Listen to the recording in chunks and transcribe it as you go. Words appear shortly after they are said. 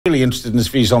Really interested in his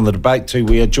views on the debate too.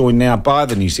 We are joined now by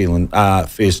the New Zealand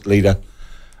First Leader,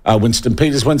 Winston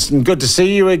Peters. Winston, good to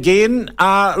see you again.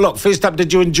 Look, first up,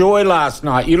 did you enjoy last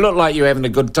night? You look like you were having a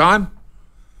good time.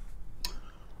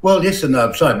 Well, yes and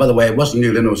no. Sorry, by the way, it wasn't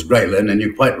New Lynn, it was Grey Lynn, and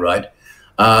you're quite right.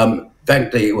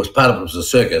 Thankfully, it was part of it was a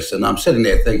circus, and I'm sitting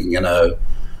there thinking,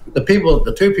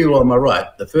 the two people on my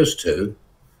right, the first two,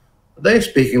 they're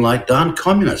speaking like darn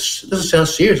communists. This is how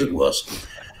serious it was.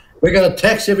 We're going to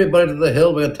tax everybody to the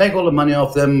hill. We're going to take all the money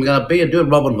off them. We're going to do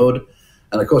Robin Hood.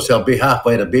 And, of course, they'll be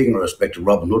halfway to being a respected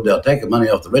Robin Hood. They'll take the money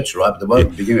off the rich, right, but they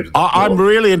won't begin it. I'm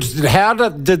really interested. How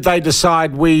did they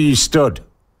decide where you stood?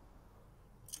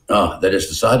 Oh, they just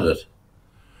decided it.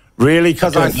 Really?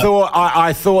 Because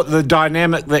I thought the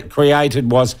dynamic that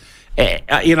created was,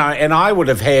 and I would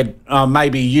have had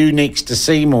maybe you next to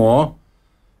Seymour,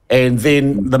 and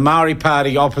then the Māori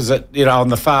Party opposite, on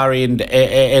the far end,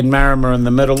 and Marama in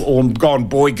the middle, or gone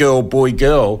boy, girl, boy,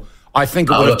 girl. I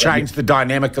think it would have changed the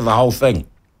dynamic of the whole thing.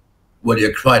 Well,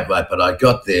 you're quite right, but I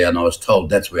got there and I was told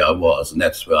that's where I was, and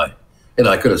that's where I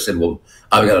could have said, well,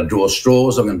 I'm going to draw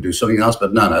straws, I'm going to do something else,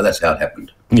 but no, that's how it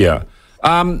happened. Yeah.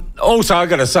 Also, I've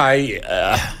got to say,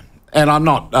 and I'm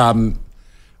not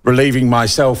relieving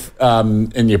myself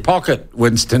in your pocket,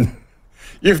 Winston,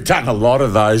 you've done a lot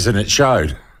of those and it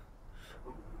showed.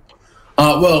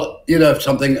 Well,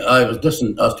 something, I was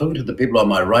talking to the people on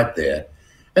my right there,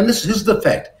 and this is the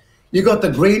fact. You got the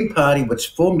Green Party, which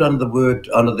formed under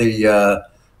the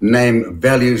name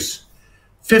Values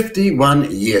 51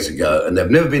 years ago, and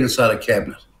they've never been inside a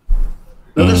cabinet.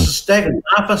 Now, this is staggering.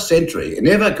 Half a century. It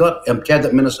never got a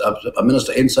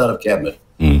minister inside of cabinet.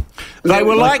 They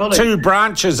were like two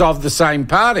branches of the same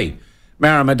party,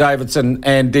 Marama Davidson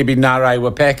and Debbie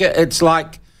Nare-Wapaka. It's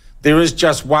like there is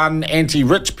just one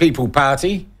anti-rich people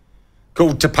party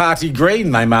called Te Party Green,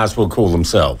 they might as well call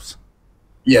themselves.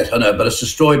 Yes, I know, but it'll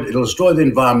destroy the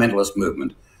environmentalist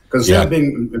movement. Because instead of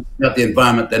being about the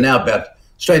environment, they're now about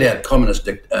straight-out communist.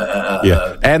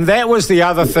 And that was the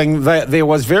other thing. There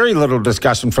was very little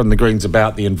discussion from the Greens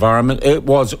about the environment. It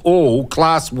was all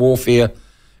class warfare,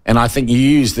 and I think you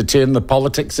used the term the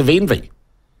politics of envy.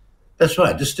 That's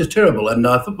right. Just terrible. And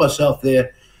I put myself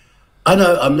there. I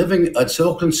know I'm living at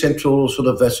Auckland Central, sort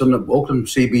of Auckland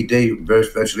CBD,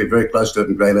 virtually very close to it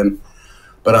in Grey Lynn.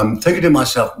 But I'm thinking to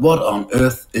myself, what on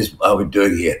earth are we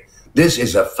doing here? This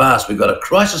is a farce. We've got a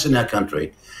crisis in our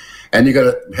country, and you've got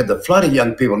to have the flight of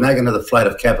young people. Now you're going to have the flight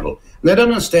of capital. And they don't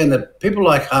understand that people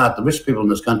like Hart, the rich people in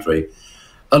this country,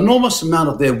 an enormous amount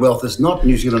of their wealth is not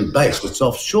New Zealand-based. It's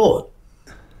offshore.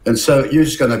 And so you're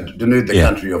just going to denude the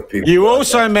country of people. You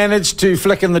also managed to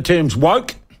flick in the terms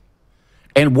woke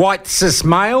and white cis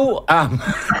male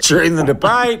during the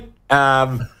debate.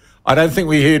 I don't think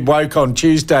we heard woke on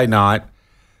Tuesday night,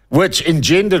 which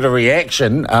engendered a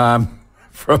reaction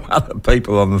from other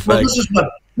people on the thing. Well,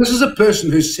 this is a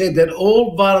person who said that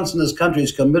all violence in this country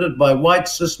is committed by white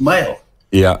cis male.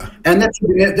 Yeah. And that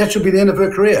should be the end of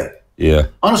her career. Yeah.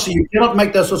 Honestly, you cannot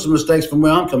make those sorts of mistakes from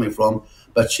where I'm coming from,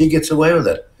 but she gets away with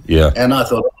it. Yeah. And I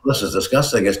thought, this is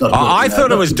disgusting. It's not. I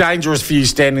thought it was dangerous for you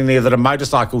standing there that a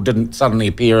motorcycle didn't suddenly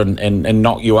appear and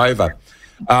knock you over.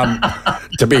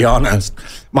 To be honest,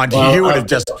 you would have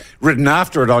just ridden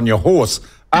after it on your horse.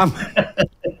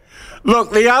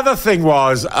 Look, the other thing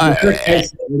was... in her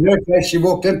case, she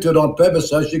walked into it on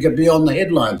purpose so she could be on the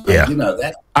headlines. Yeah. You know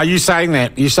that. Are you saying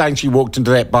that? Are you saying she walked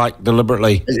into that bike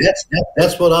deliberately?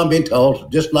 That's what I'm being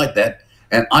told, just like that.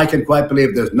 And I can quite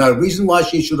believe there's no reason why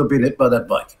she should have been hit by that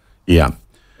bike. Yeah.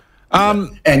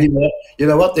 And you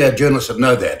know what? There are journalists that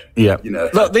know that. Yeah.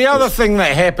 Look, the other thing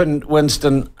that happened,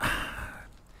 Winston,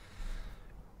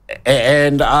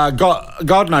 and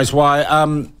God knows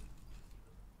why...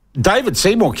 David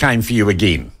Seymour came for you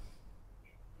again.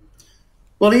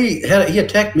 Well, he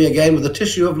attacked me again with a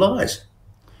tissue of lies.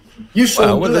 You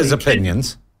saw with his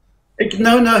opinions.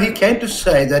 No, he came to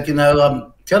say that,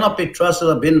 cannot be trusted.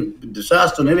 I've been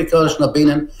disaster in every coalition I've been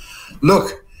in.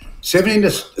 Look, 17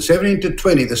 to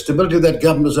 20, the stability of that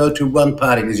government is owed to one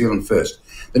party, New Zealand First.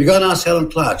 Then you go and ask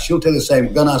Helen Clark. She'll tell you the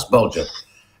same. Go and ask Bolger.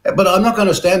 But I'm not going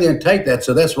to stand there and take that,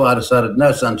 so that's why I decided,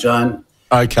 no, sunshine.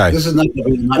 Okay. This is not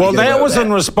well, that was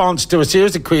in response to a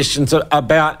series of questions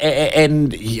about,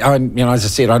 and as I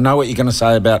said, I know what you're going to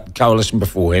say about coalition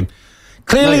beforehand.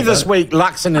 Clearly this week,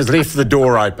 Luxon has left the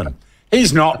door open.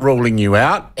 He's not ruling you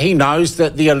out. He knows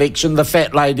that the election, the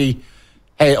fat lady,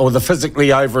 or the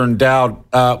physically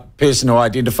over-endowed person who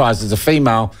identifies as a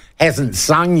female, hasn't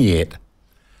sung yet.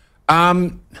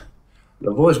 I've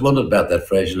always wondered about that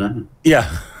phrase,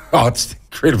 Yeah. Oh, it's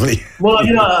incredibly... Well,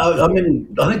 I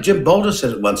think Jim Bolger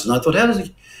said it once, and I thought, how does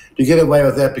he... to get away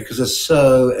with that because it's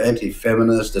so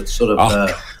anti-feminist. It's sort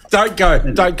of... Don't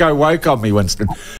go woke on me, Winston.